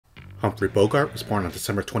Humphrey Bogart was born on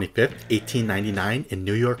December 25, 1899 in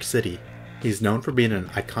New York City. He is known for being an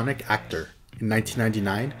iconic actor. In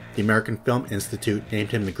 1999, the American Film Institute named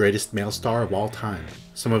him the greatest male star of all time.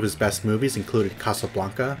 Some of his best movies included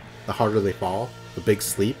Casablanca, The Harder They Fall, The Big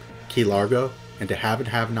Sleep, Key Largo, and To Have and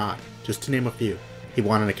Have Not, just to name a few. He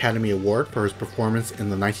won an Academy Award for his performance in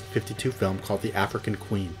the 1952 film called The African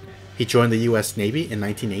Queen. He joined the U.S. Navy in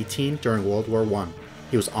 1918 during World War I.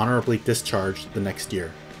 He was honorably discharged the next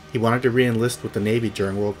year. He wanted to re-enlist with the Navy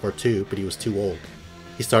during World War II, but he was too old.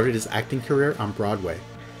 He started his acting career on Broadway.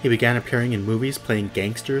 He began appearing in movies playing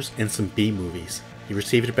gangsters and some B-movies. He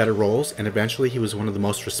received better roles, and eventually he was one of the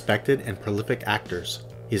most respected and prolific actors.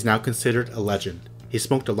 He is now considered a legend. He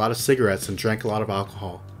smoked a lot of cigarettes and drank a lot of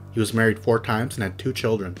alcohol. He was married 4 times and had 2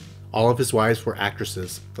 children. All of his wives were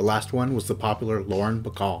actresses. The last one was the popular Lauren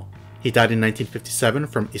Bacall. He died in 1957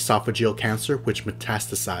 from esophageal cancer, which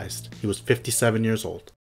metastasized. He was 57 years old.